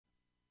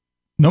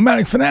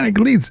Nomadic Fanatic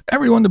leads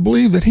everyone to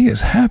believe that he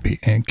is happy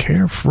and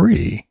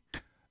carefree,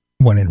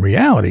 when in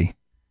reality,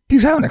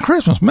 he's having a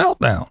Christmas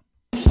meltdown.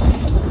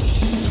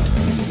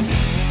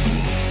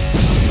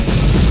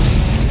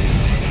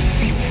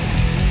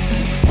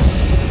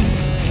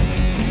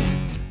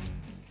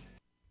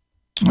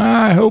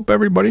 I hope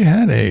everybody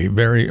had a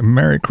very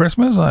Merry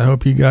Christmas. I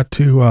hope you got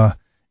to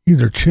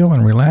either chill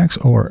and relax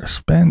or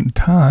spend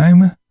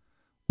time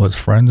with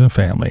friends and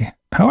family.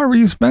 However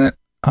you spent it,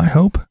 I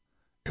hope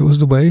it was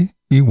the way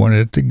you wanted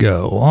it to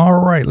go.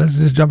 All right, let's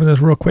just jump in this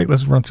real quick.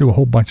 Let's run through a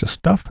whole bunch of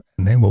stuff,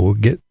 and then we'll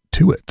get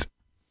to it.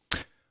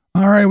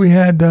 All right, we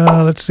had,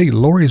 let's see,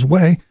 Lori's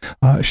Way.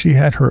 She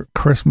had her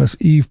Christmas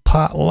Eve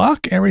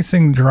potluck.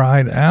 Everything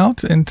dried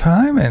out in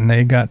time, and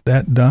they got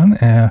that done.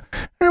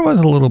 There was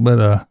a little bit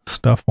of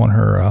stuff on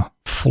her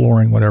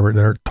flooring, whatever,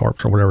 their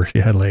tarps or whatever she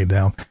had laid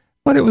down.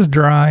 But it was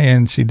dry,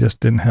 and she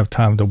just didn't have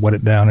time to wet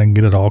it down and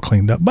get it all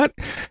cleaned up. But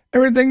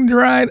everything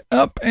dried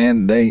up,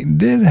 and they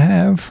did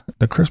have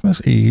the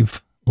Christmas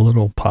Eve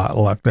little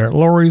potluck there at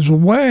Lori's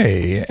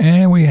Way.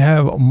 And we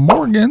have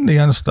Morgan, the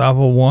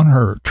Unstoppable One,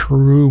 her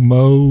True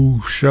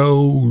Mo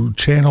Show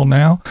channel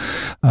now.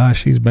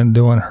 She's been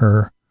doing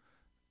her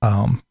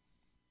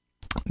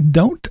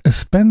Don't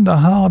Spend the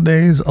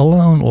Holidays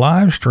Alone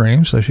live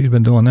stream. So she's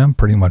been doing them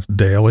pretty much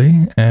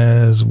daily,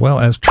 as well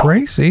as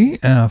Tracy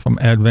from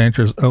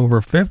Adventures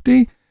Over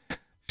 50.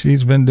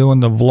 She's been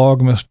doing the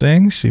Vlogmas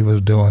thing. She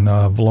was doing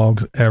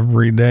vlogs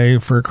every day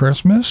for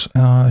Christmas.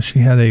 She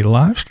had a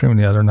live stream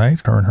the other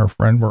night. Her and her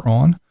friend were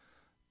on.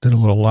 Did a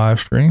little live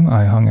stream.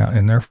 I hung out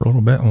in there for a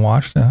little bit and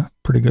watched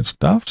pretty good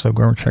stuff. So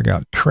go and check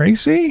out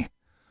Tracy.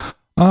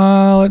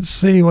 Let's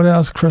see what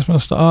else.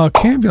 Christmas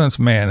Ambulance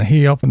Man.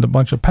 He opened a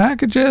bunch of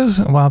packages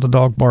while the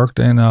dog barked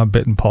and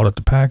bit and pawed at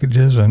the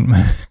packages and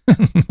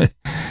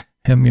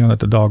him yelling at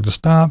the dog to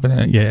stop.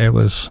 And yeah,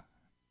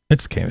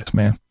 it's Canvas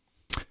Man.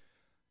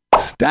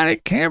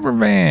 Static Camper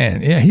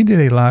Van. Yeah, he did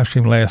a live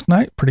stream last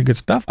night. Pretty good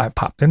stuff. I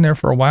popped in there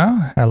for a while.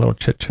 Had a little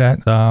chit chat.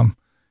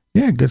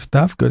 Yeah, good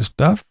stuff. Good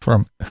stuff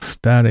from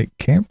Static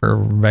Camper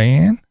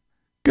Van.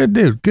 Good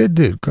dude. Good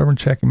dude. Go over and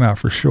check him out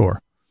for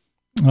sure.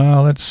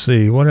 Let's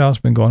see what else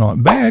been going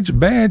on.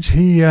 Badge,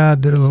 he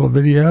did a little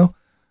video,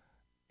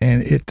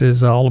 and it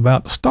is all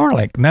about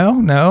Starlink.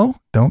 No,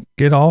 don't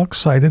get all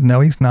excited. No,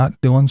 he's not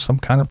doing some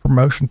kind of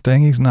promotion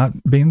thing. He's not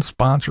being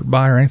sponsored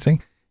by or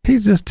anything.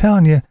 He's just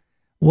telling you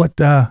what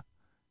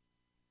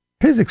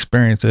his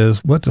experience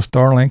is, what the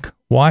Starlink,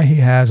 why he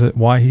has it,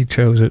 why he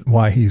chose it,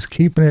 why he's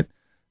keeping it.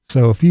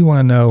 So if you want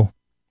to know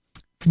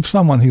from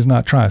someone who's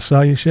not trying to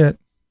sell you shit,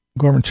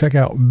 go over and check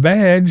out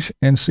Badge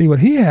and see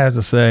what he has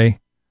to say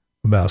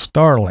about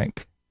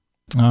Starlink.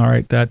 All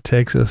right, that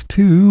takes us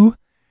to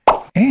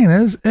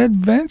Anna's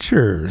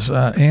Adventures.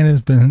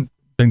 Anna's been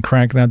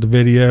cranking out the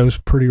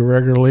videos pretty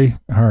regularly.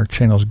 Her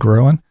channel's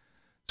growing,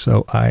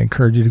 so I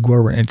encourage you to go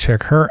over and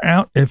check her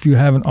out if you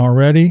haven't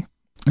already.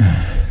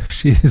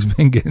 She has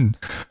been getting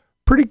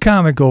pretty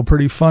comical,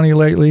 pretty funny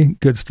lately.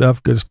 Good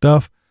stuff, good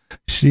stuff.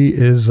 She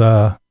is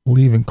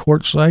leaving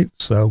Quartzsite,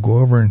 so go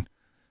over and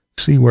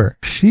see where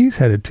she's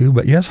headed to.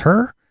 But yes,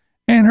 her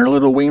and her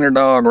little wiener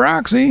dog,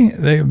 Roxy,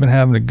 they've been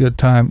having a good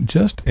time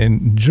just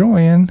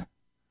enjoying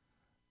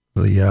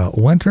the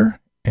winter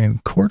in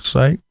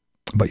Quartzsite.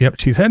 But yep,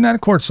 she's heading out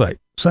of Quartzsite.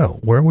 So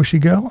where will she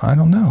go? I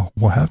don't know.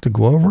 We'll have to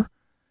go over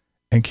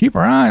and keep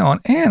our eye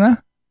on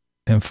Anna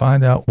and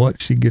find out what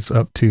she gets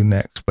up to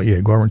next. But yeah,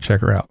 go over and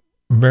check her out.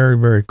 Very,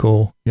 very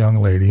cool young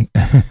lady.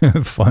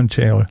 Fun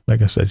channel.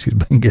 Like I said, she's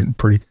been getting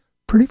pretty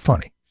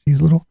funny.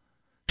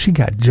 She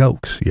got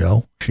jokes,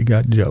 yo. She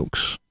got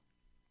jokes.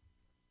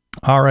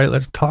 All right,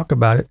 let's talk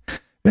about it.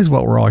 This is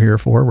what we're all here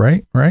for,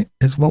 right? Right?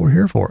 It's what we're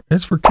here for.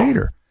 It's for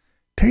Tater.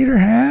 Tater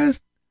has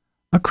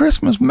a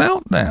Christmas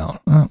meltdown.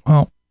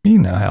 Well, you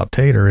know how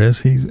Tater is.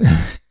 He's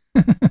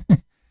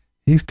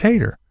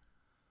Tater.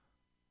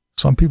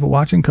 Some people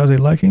watch him because they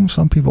like him.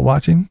 Some people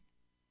watch him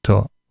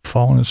to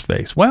fall on his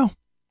face. Well,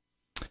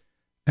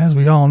 as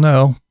we all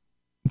know,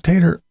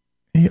 Tater,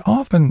 he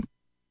often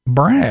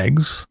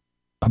brags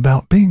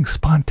about being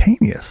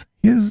spontaneous.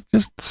 He is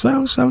just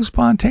so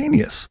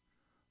spontaneous.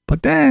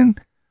 But then,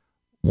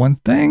 when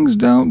things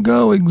don't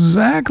go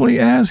exactly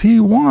as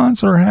he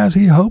wants or as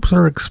he hopes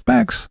or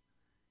expects,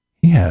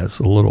 he has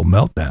a little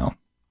meltdown.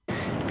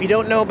 If you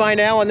don't know by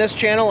now, on this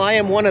channel, I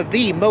am one of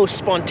the most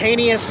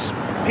spontaneous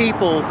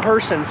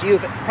persons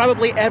you've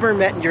probably ever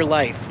met in your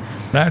life.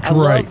 That's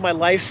right. I love my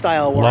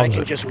lifestyle where I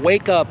can just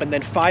wake up and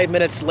then 5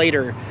 minutes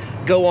later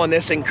go on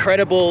this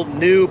incredible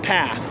new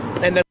path.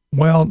 And then,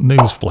 well,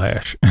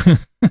 newsflash.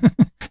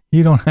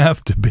 You don't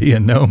have to be a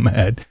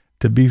nomad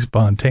to be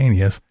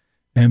spontaneous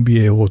and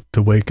be able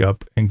to wake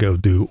up and go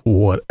do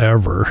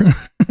whatever.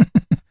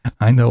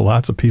 I know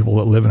lots of people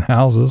that live in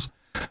houses.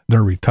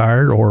 They're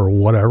retired or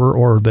whatever,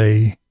 or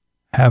they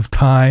have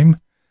time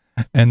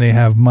and they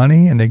have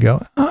money and they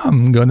go,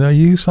 I'm going to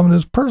use some of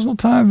this personal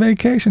time,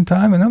 vacation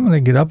time, and I'm going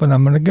to get up and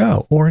I'm going to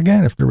go. Or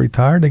again, if they're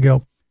retired, they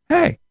go,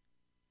 hey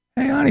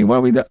honey, what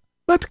do we do?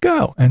 Let's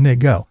go. And they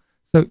go.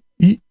 So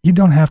you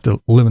don't have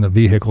to live in a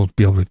vehicle to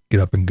be able to get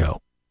up and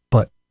go.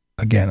 But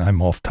again,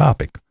 I'm off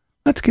topic.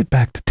 Let's get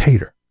back to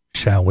Tater,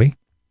 shall we?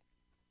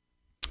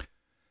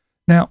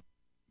 Now,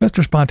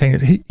 Mr.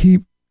 Spontaneous,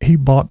 he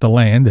bought the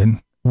land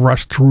and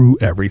rushed through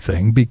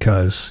everything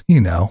because,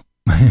 you know,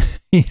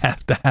 he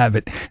has to have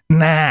it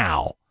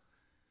now.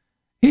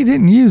 He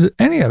didn't use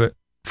any of it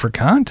for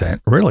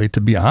content, really, to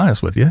be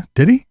honest with you,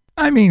 did he?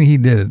 I mean, he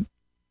did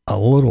a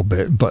little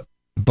bit, but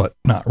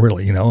not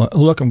really, you know.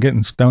 Look, I'm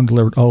getting stone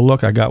delivered. Oh,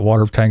 look, I got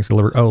water tanks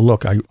delivered. Oh,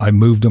 look, I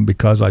moved them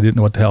because I didn't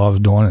know what the hell I was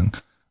doing,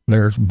 and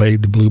there's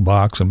Babe the Blue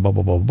Box and blah,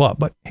 blah, blah, blah.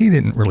 But he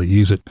didn't really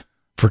use it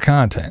for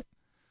content,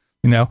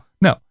 you know.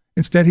 No,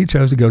 instead he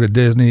chose to go to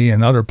Disney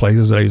and other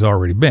places that he's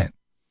already been.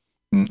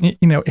 You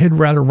know, he'd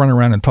rather run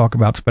around and talk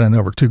about spending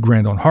over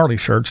 $2,000 on Harley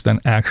shirts than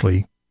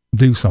actually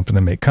do something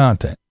to make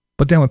content.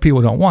 But then when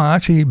people don't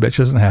watch, he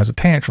bitches and has a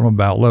tantrum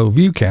about low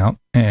view count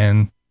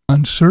and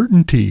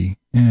uncertainty.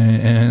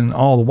 And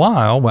all the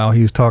while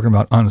he's talking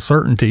about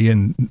uncertainty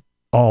and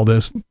all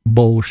this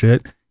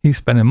bullshit, he's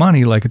spending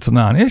money like it's a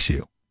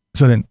non-issue.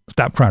 So then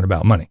stop crying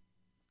about money.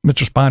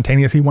 Mr.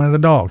 Spontaneous, he wanted a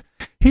dog.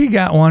 He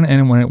got one,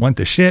 and when it went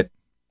to shit,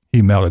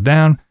 he melted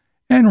down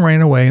and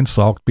ran away and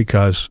sulked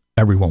because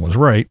everyone was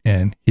right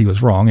and he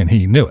was wrong and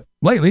he knew it.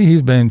 Lately,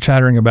 he's been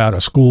chattering about a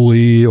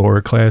schoolie or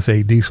a Class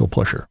A diesel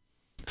pusher.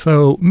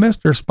 So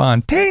Mr.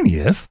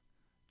 Spontaneous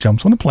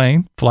jumps on a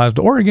plane, flies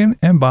to Oregon,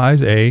 and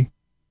buys a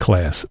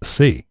Class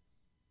C.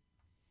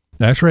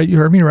 That's right, you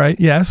heard me right.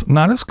 Yes,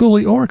 not a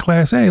schoolie or a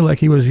Class A like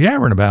he was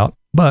yammering about,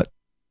 but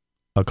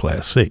a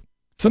Class C.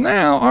 So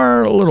now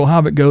our little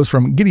hobbit goes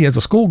from giddy as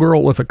a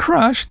schoolgirl with a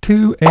crush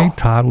to a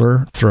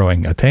toddler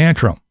throwing a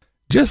tantrum.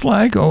 Just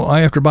like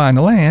after buying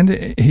the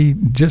land, he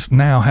just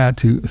now had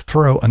to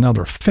throw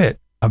another fit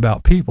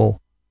about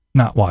people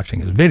not watching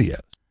his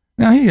videos.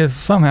 Now, he is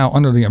somehow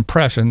under the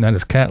impression that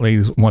his cat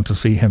ladies want to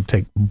see him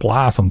take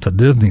Blossom to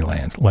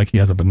Disneyland like he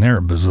hasn't been there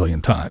a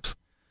bazillion times.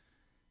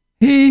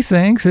 He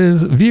thinks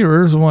his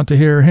viewers want to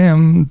hear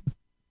him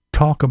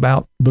talk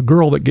about the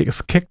girl that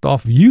gets kicked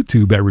off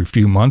YouTube every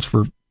few months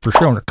for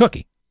showing her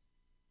cookie.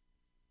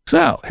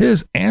 So,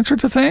 his answer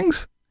to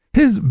things?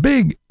 His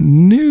big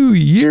New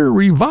Year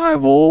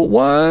revival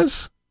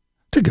was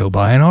to go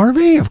buy an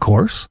RV, of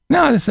course.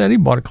 Now, as I said, he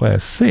bought a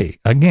Class C.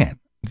 Again,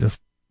 just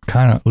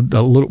kind of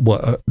a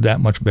little, that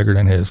much bigger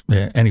than his.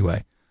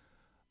 Anyway,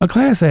 a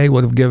Class A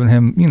would have given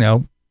him, you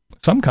know,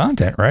 some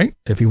content, right?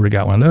 If he would have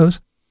got one of those.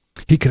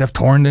 He could have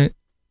torn the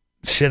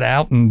shit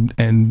out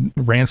and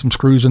ran some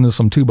screws into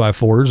some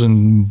 2x4s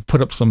and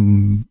put up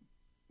some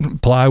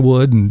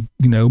plywood and,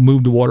 you know,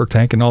 moved the water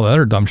tank and all the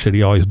other dumb shit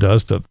he always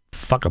does to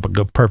fuck up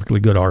a perfectly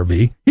good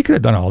RV. He could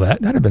have done all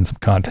that. That'd have been some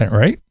content,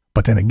 right?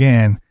 But then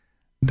again,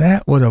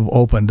 that would have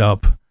opened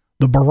up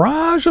the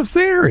barrage of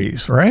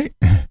theories, right?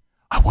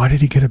 Why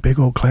did he get a big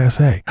old Class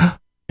A?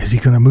 Is he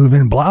going to move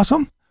in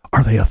Blossom?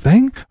 Are they a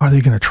thing? Are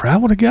they going to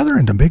travel together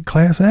in the big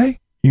Class A?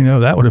 You know,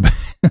 that would have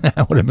been,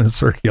 that would have been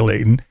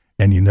circulating,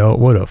 and you know it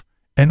would have.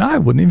 And I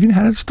wouldn't even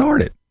had it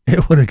started.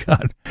 It would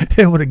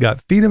have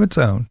got feet of its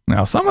own.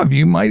 Now, some of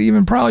you might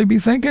even probably be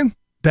thinking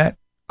that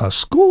a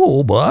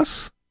school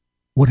bus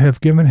would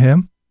have given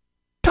him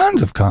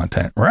tons of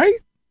content, right?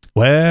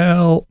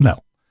 Well, no.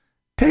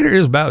 Tater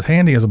is about as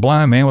handy as a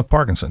blind man with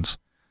Parkinson's.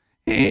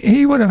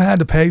 He would have had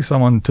to pay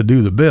someone to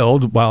do the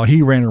build while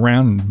he ran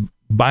around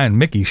buying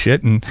Mickey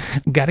shit and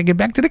got to get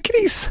back to the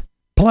kitties.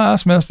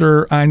 Plus,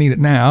 Mr. I Need It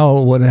Now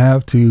would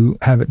have to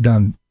have it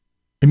done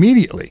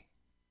immediately.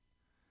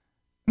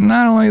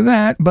 Not only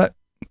that, but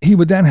he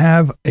would then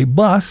have a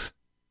bus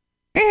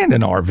and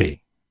an RV,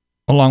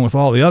 along with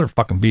all the other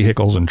fucking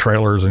vehicles and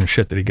trailers and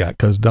shit that he got.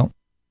 Because don't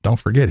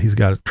forget, he's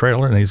got a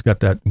trailer and he's got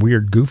that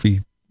weird,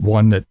 goofy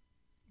one that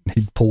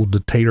he pulled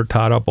the tater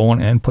tot up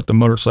on and put the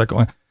motorcycle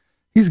on.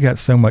 He's got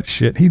so much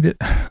shit. He did,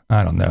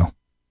 I don't know.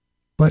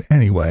 But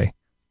anyway,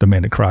 the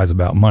man that cries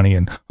about money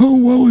and, oh,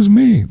 woe is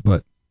me.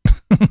 But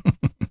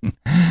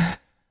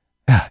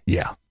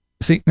yeah.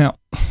 See, now,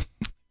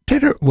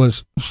 Tater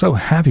was so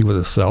happy with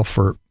himself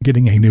for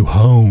getting a new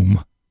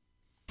home.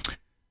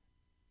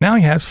 Now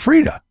he has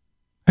Frida,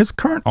 his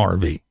current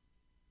RV.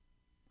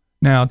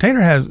 Now,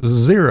 Tater has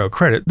 0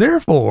 credit,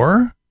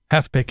 therefore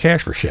has to pay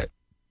cash for shit.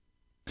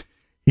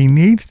 He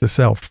needs to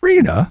sell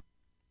Frida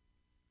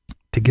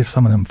to get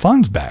some of them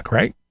funds back,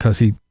 right?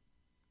 Because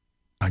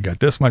I got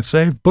this much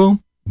saved,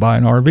 boom, buy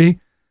an RV.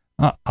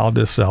 I'll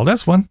just sell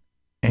this one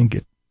and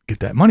get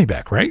that money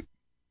back, right?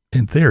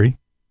 In theory,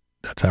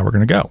 that's how we're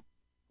going to go.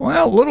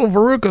 Well, little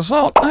Veruca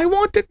Salt, I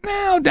want it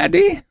now,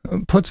 Daddy,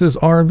 puts his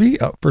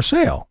RV up for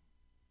sale.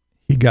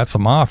 He got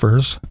some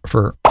offers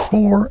for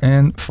 $4,000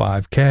 and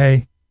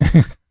 $5,000.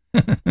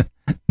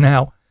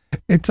 Now,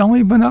 it's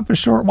only been up a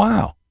short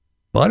while.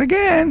 But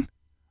again,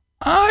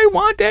 I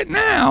want it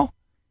now.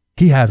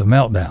 He has a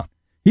meltdown.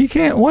 He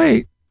can't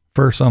wait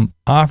for some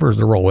offers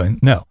to roll in.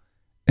 No.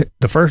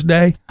 The first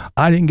day,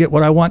 I didn't get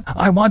what I want.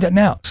 I want it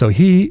now. So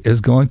he is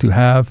going to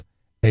have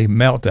a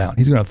meltdown.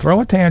 He's going to throw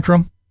a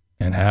tantrum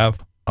and have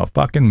a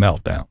fucking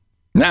meltdown.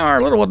 Now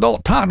our little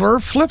adult toddler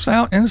flips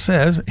out and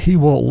says he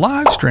will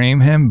live stream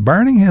him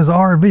burning his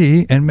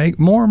RV and make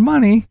more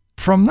money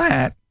from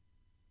that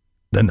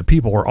than the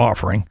people were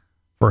offering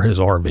for his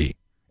RV.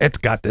 It's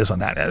got this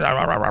and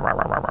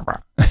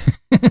that.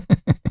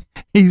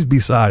 He's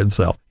beside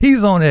himself.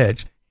 He's on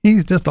edge.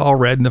 He's just all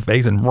red in the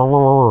face and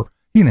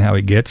you know how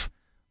he gets.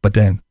 But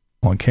then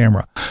on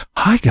camera,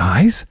 hi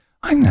guys,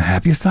 I'm the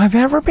happiest I've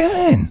ever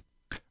been.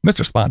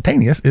 Mr.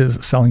 Spontaneous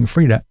is selling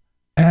Frida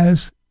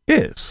as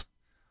is.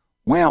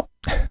 Well,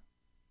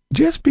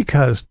 just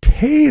because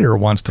Tater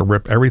wants to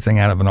rip everything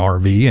out of an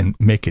RV and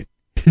make it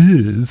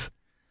his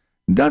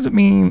doesn't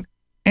mean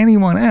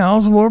anyone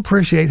else will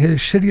appreciate his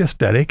shitty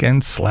aesthetic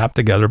and slap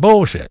together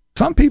bullshit.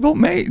 Some people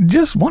may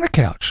just want a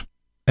couch,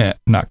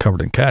 not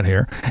covered in cat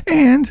hair,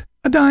 and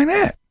a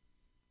dinette.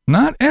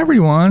 Not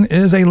everyone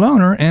is a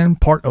loner and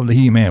part of the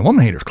He-Man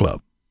Woman Haters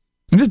Club.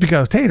 And just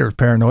because Tater's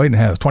paranoid and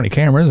has 20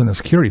 cameras and a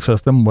security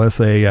system with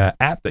a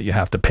app that you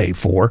have to pay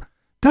for,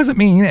 doesn't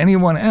mean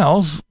anyone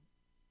else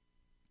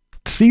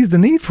sees the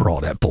need for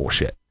all that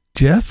bullshit.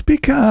 Just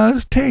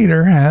because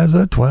Tater has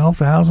a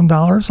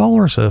 $12,000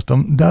 solar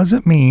system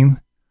doesn't mean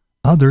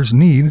others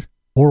need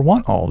or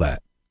want all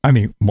that. I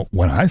mean,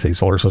 when I say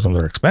solar systems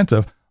are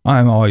expensive,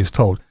 I'm always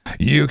told,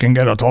 you can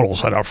get a total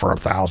setup for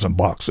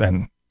 $1,000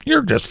 and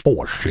you're just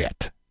full of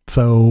shit.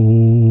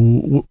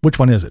 So which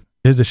one is it?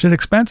 Is the shit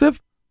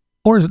expensive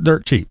or is it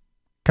dirt cheap?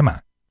 Come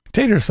on.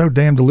 Tater's so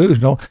damn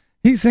delusional,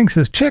 he thinks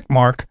his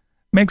checkmark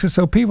makes it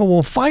so people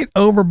will fight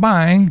over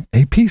buying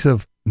a piece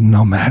of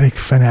Nomadic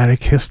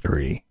Fanatic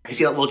history. You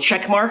see that little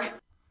check mark?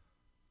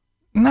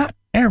 Not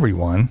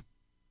everyone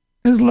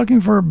is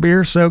looking for a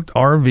beer-soaked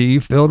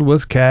RV filled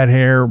with cat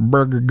hair,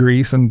 burger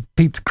grease, and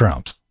pizza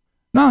crumbs.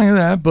 Not only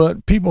that,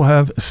 but people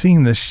have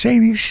seen the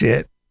shady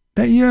shit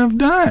that you have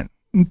done.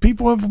 And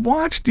people have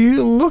watched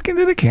you look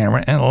into the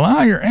camera and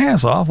lie your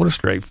ass off with a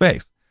straight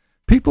face.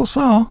 People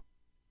saw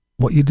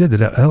what you did to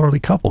that elderly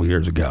couple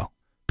years ago.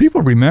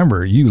 People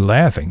remember you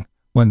laughing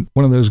when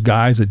one of those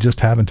guys that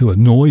just happened to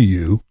annoy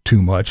you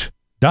too much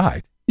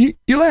died. You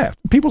laughed.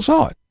 People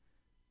saw it.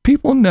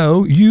 People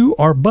know you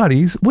are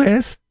buddies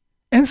with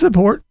and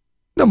support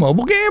the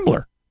mobile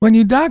gambler. When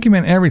you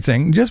document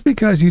everything, just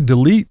because you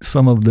delete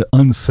some of the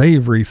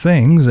unsavory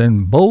things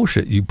and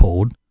bullshit you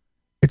pulled,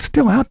 it's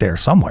still out there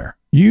somewhere.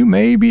 You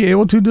may be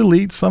able to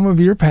delete some of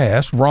your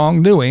past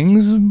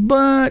wrongdoings,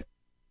 but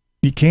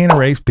you can't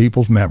erase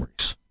people's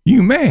memories.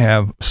 You may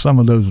have some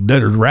of those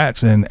dead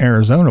rats in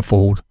Arizona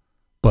fooled,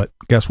 but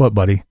guess what,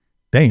 buddy?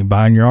 They ain't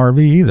buying your RV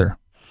either.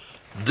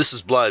 This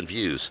is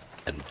BlindViews,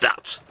 and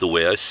that's the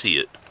way I see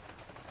it.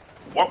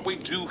 What we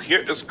do here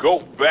is go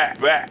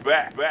back.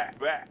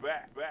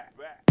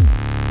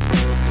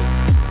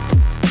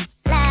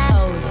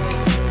 Loud.